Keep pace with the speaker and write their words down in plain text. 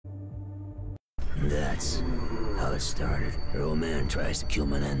That's how it started. Her old man tries to kill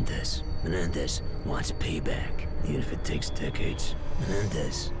Menendez. Menendez wants payback, even if it takes decades.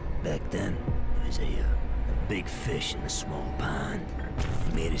 Menendez, back then, was a big fish in a small pond.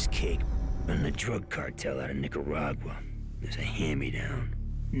 He made his cake, running a drug cartel out of Nicaragua. It was a hand-me-down.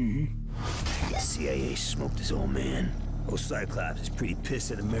 The CIA smoked his old man. Old Cyclops is pretty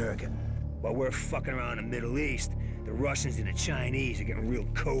pissed at America. While we're fucking around the Middle East, the Russians and the Chinese are getting real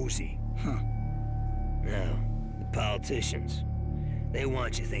cozy. Now, the politicians, they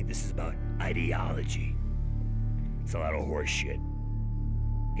want you to think this is about ideology. It's a lot of horse shit.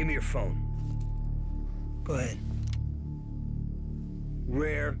 Give me your phone. Go ahead.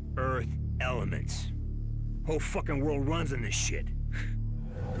 Rare earth elements. Whole fucking world runs on this shit.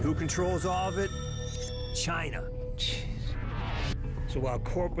 Who controls all of it? China. Jeez. So while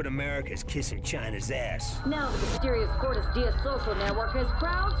corporate America is kissing China's ass... Now the mysterious Cortes Diaz social network has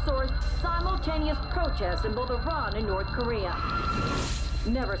crowdsourced simultaneous protests in both Iran and North Korea.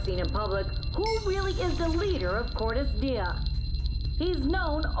 Never seen in public, who really is the leader of Cortes Diaz? He's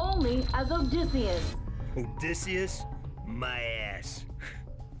known only as Odysseus. Odysseus? My ass.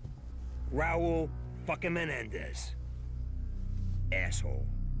 Raul fucking Menendez. Asshole.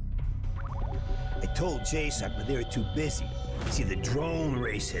 I told JSOC, but they were too busy. See, the drone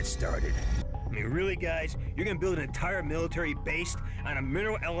race had started. I mean, really, guys? You're gonna build an entire military based on a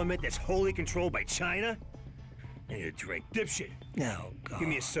mineral element that's wholly controlled by China? I need a drink. Dipshit. No, God. Give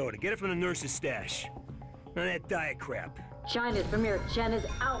me a soda. Get it from the nurse's stash. None of that diet crap. China's Premier Chen is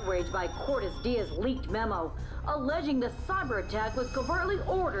outraged by Cortes Diaz's leaked memo, alleging the cyber attack was covertly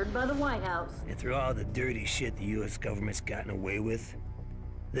ordered by the White House. And through all the dirty shit the U.S. government's gotten away with,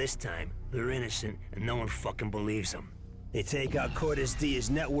 this time, they're innocent and no one fucking believes them. They take out Cortes Diaz's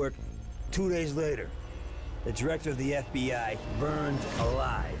network 2 days later. The director of the FBI burned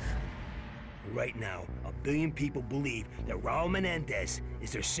alive. Right now, 1 billion people believe that Raul Menendez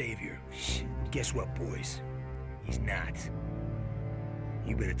is their savior. Guess what, boys? He's not.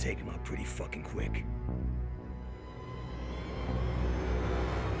 You better take him out pretty fucking quick.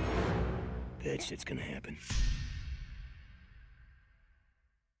 That shit's gonna happen.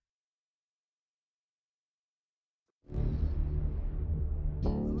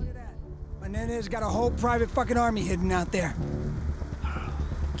 Look at that. Menendez got a whole private fucking army hidden out there.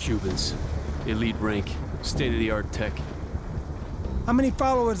 Cubans. Elite rank. State-of-the-art tech. How many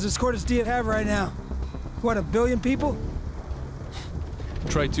followers does Cortes Diaz have right now? What, 1 billion people?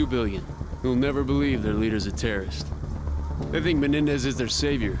 Try 2 billion. They'll never believe their leader's a terrorist. They think Menendez is their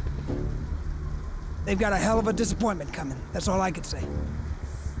savior. They've got a hell of a disappointment coming. That's all I can say.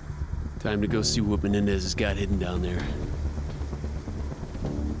 Time to go see what Menendez has got hidden down there.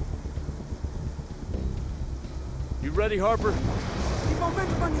 You ready, Harper? Keep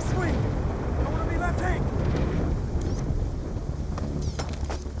momentum on your swing. Don't want to be left hang.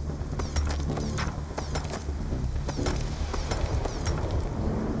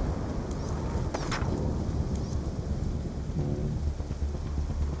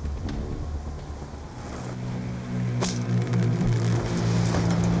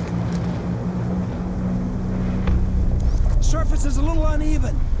 Surface is a little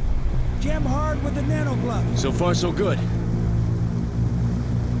uneven. Jam hard with the nano glove. So far, so good.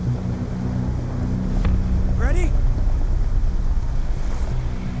 Ready?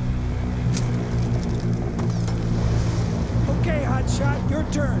 Okay, hotshot, your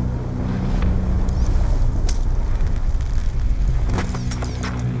turn.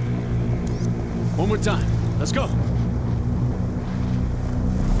 One more time. Let's go.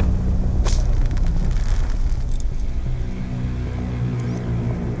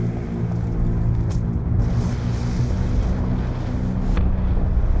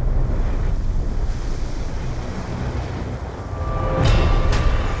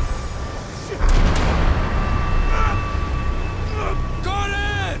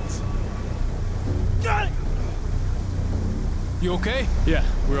 You okay? Yeah,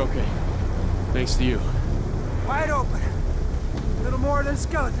 we're okay. Thanks to you. Wide open. A little more than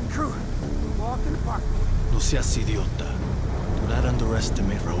skeleton crew. We walked in the park. No seas idiota. Do not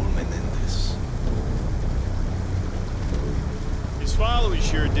underestimate Raul Menendez. His followers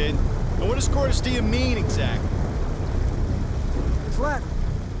sure did. And what does Cortes Diaz mean exactly? It's Latin.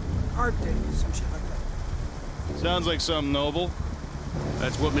 Art day, some shit like that. Sounds like something noble.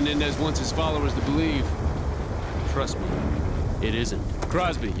 That's what Menendez wants his followers to believe. Trust me, it isn't.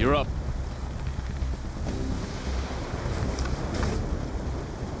 Crosby, you're up.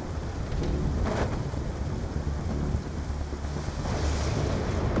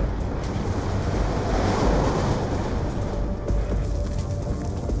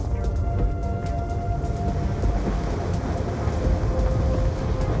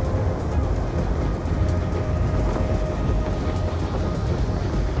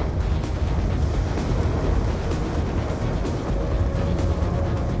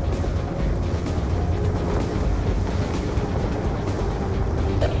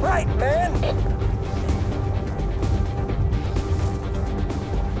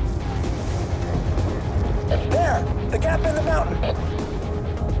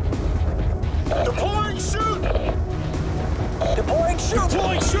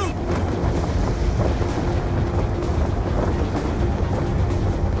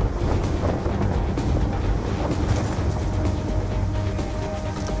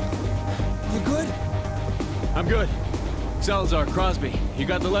 I'm good. Salazar, Crosby, you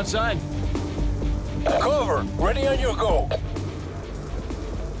got the left side? Cover! Ready on your go!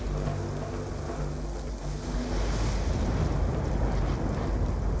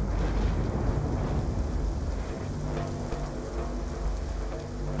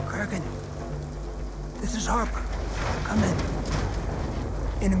 Kraken, this is Harper. Come in.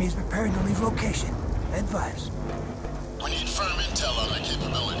 Enemies preparing to leave location. Advise. We need firm intel on their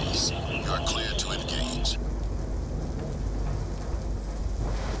capabilities. You're clear to engage.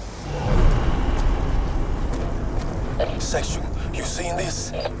 Section, you seen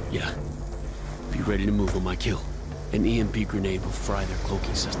this? Yeah. Be ready to move on my kill. An EMP grenade will fry their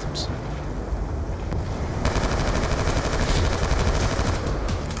cloaking systems.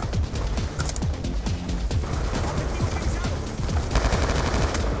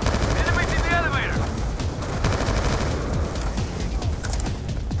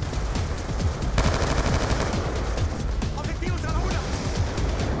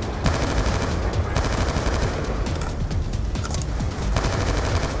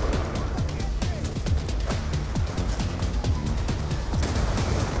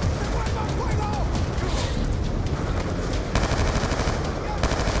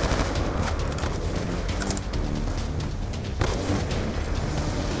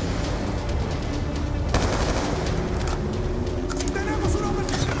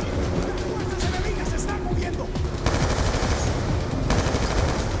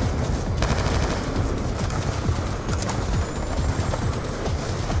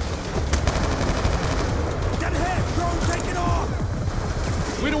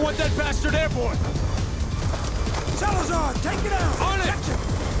 Airborne! Salazar, take it out! On it! Section!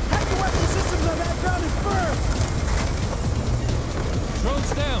 Hack the weapon systems on that grounded first!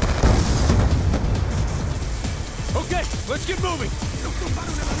 Drones down! Okay, let's get moving!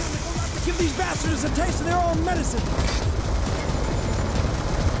 Give these bastards a taste of their own medicine!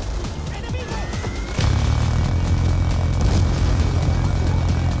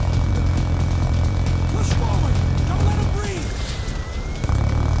 Push forward! Don't let them breathe!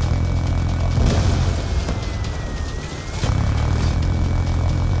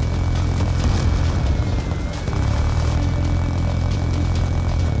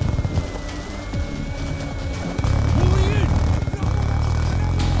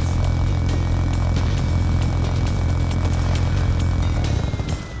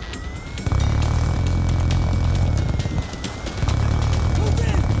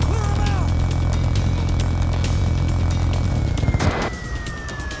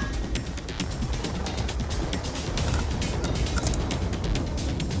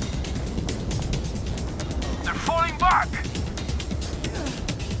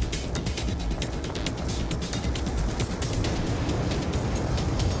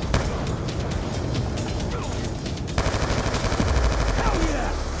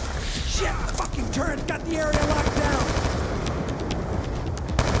 Turret got the area locked down!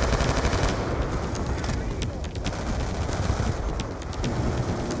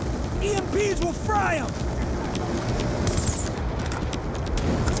 EMPs will fry him!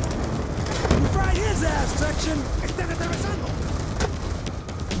 You fried his ass, Section! Están atravesando!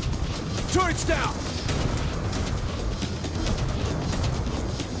 Turrets down!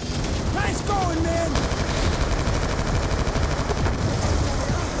 Nice going, man!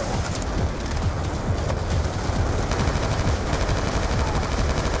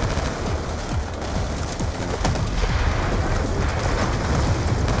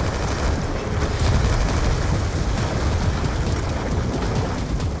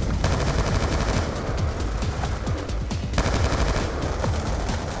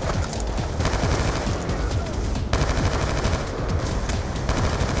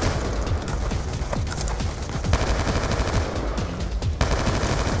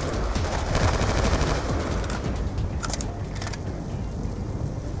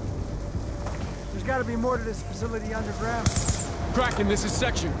 There's gotta be more to this facility underground. Kraken, this is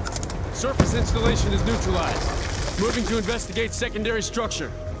Section. Surface installation is neutralized. Moving to investigate secondary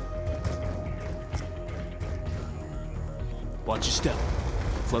structure. Watch your step.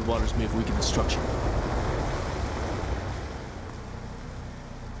 Floodwaters may have weakened the structure.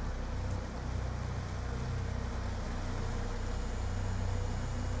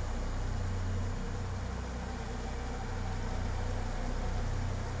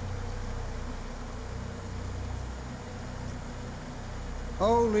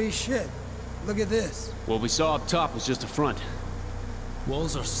 Holy shit. Look at this. What we saw up top was just a front.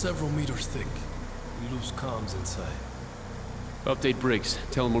 Walls are several meters thick. We lose comms inside. Update Briggs.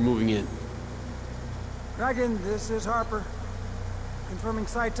 Tell him we're moving in. Kraken, this is Harper. Confirming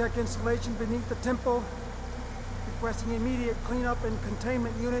SciTech installation beneath the temple. requesting immediate cleanup and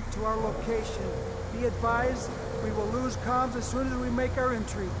containment unit to our location. Be advised, we will lose comms as soon as we make our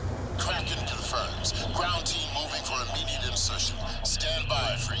entry. Kraken confirms. Ground team moving for immediate insertion. Stand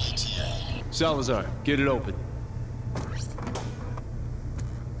by for ETA. Salazar, get it open.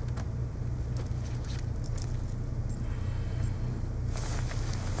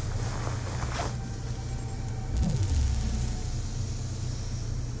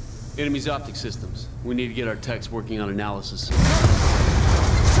 Enemy's optic systems. We need to get our techs working on analysis. Son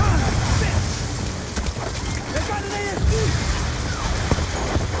of a bitch! They got an ASD!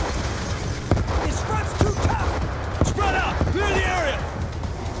 This front's too tough! Spread out! Clear the area!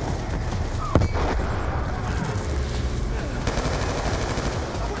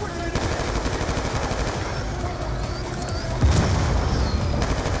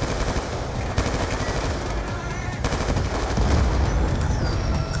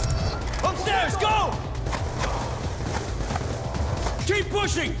 Upstairs, go! Keep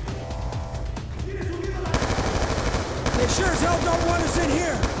pushing! They sure as hell don't want us in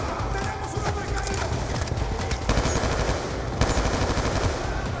here!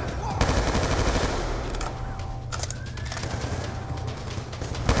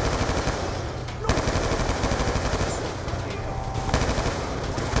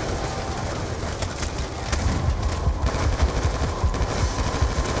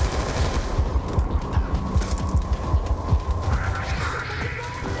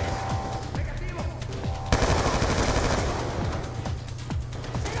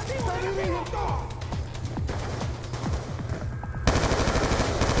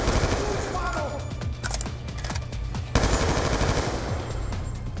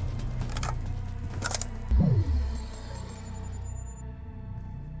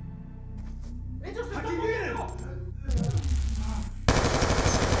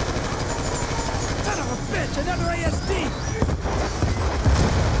 Another ASD!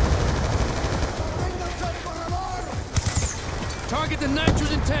 Target the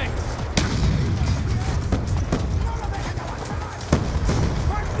nitrogen tank!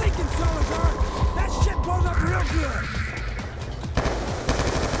 Start thinking, Salazar! That shit blows up real good!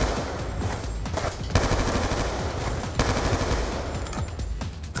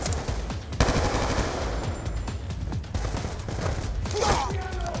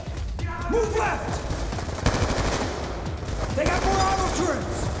 Move left! They got more auto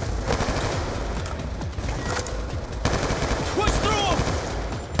turrets! Push through them!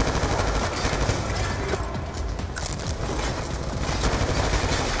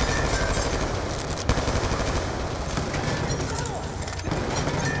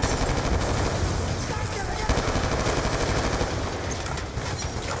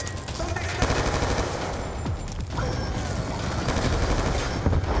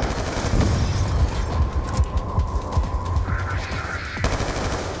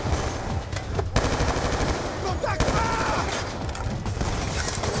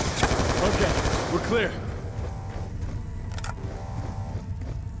 We're clear.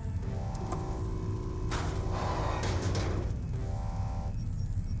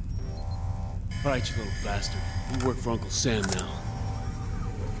 All right, you little bastard. You work for Uncle Sam now.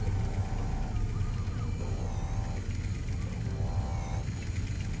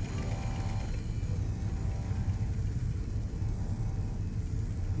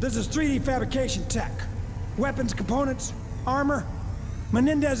 This is 3D fabrication tech. Weapons, components, armor.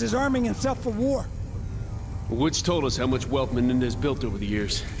 Menendez is arming himself for war. Woods told us how much wealth Menendez built over the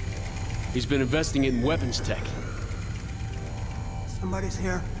years. He's been investing it in weapons tech. Somebody's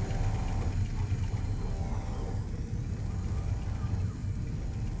here.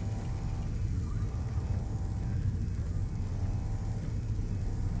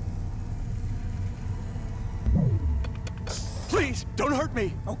 Please, don't hurt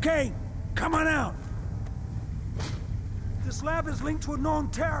me! Okay, come on out. This lab is linked to a known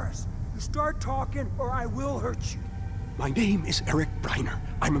terrorist. You start talking, or I will hurt you. My name is Eric Briner.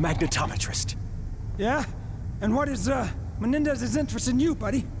 I'm a magnetometrist. Yeah? And what is, Menendez's interest in you,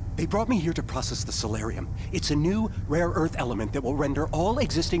 buddy? They brought me here to process the Celerium. It's a new, rare earth element that will render all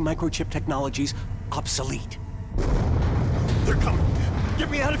existing microchip technologies obsolete. They're coming!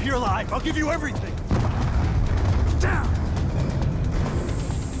 Get me out of here alive! I'll give you everything! Down!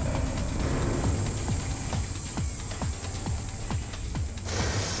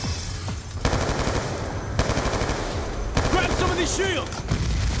 Grab some of these shields!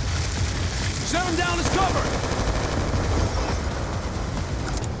 Set them down as cover!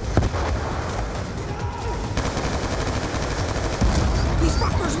 These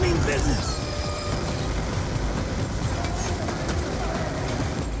fuckers mean business!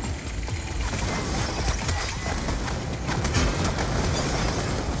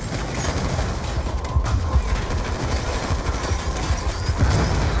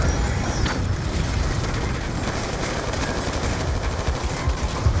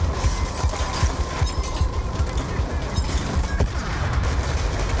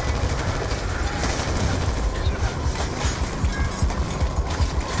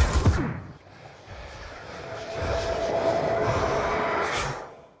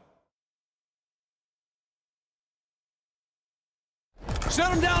 Set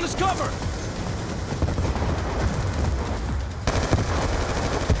him down as cover!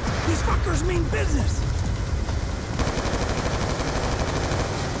 These fuckers mean business!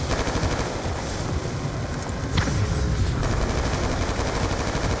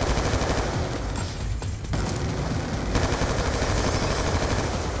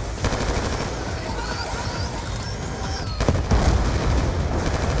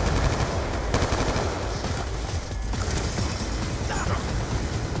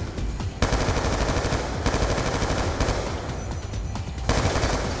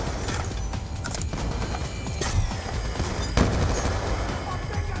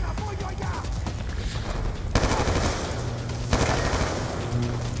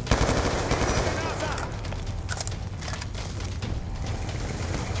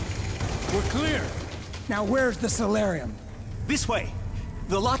 We're clear! Now where's the Celerium? This way.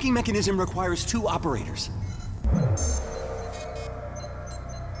 The locking mechanism requires 2 operators.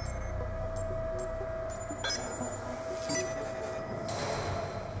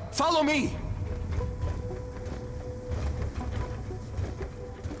 Follow me!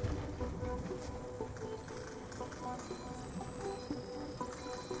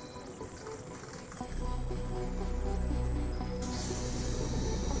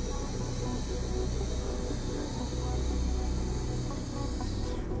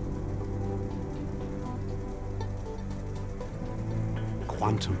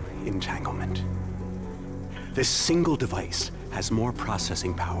 Quantum entanglement. This single device has more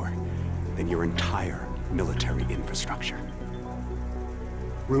processing power than your entire military infrastructure.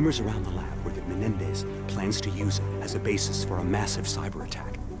 Rumors around the lab were that Menendez plans to use it as a basis for a massive cyber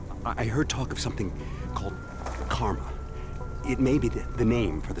attack. I heard talk of something called Karma. It may be the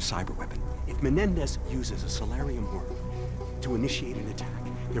name for the cyber weapon. If Menendez uses a Celerium worm to initiate an attack,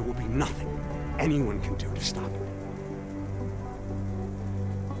 there will be nothing anyone can do to stop it.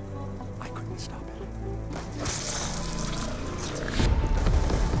 I couldn't stop it.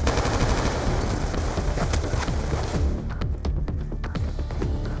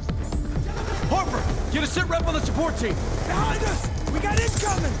 Harper! Get a sit rep on the support team! Behind us! We got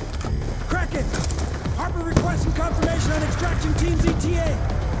incoming! Kraken! Harper requesting confirmation on extraction team's ETA!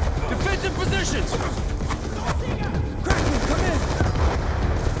 Defensive positions! Kraken, come in!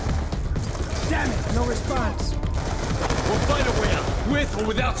 Damn it, no response. We'll fight our way out, with or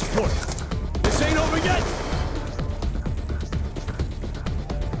without support. This ain't over yet!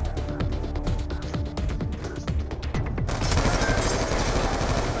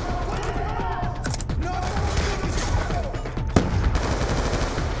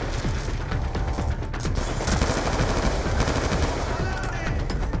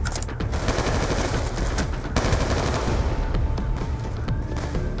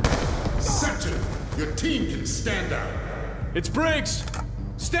 Your team can stand out. It's Briggs!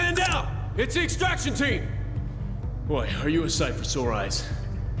 Stand out! It's the extraction team! Boy, are you a sight for sore eyes.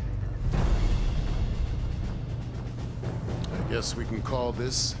 I guess we can call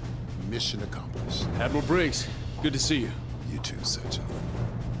this mission accomplished. Admiral Briggs, good to see you. You too, Sergeant.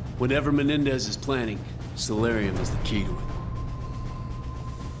 Whatever Menendez is planning, Celerium is the key to it. Well,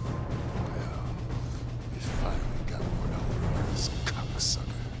 we finally got one over on this cocksucker.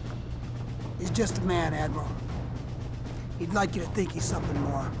 He's just a man, Admiral. He'd like you to think he's something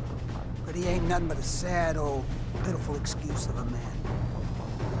more. But he ain't nothing but a sad, old, pitiful excuse of a man.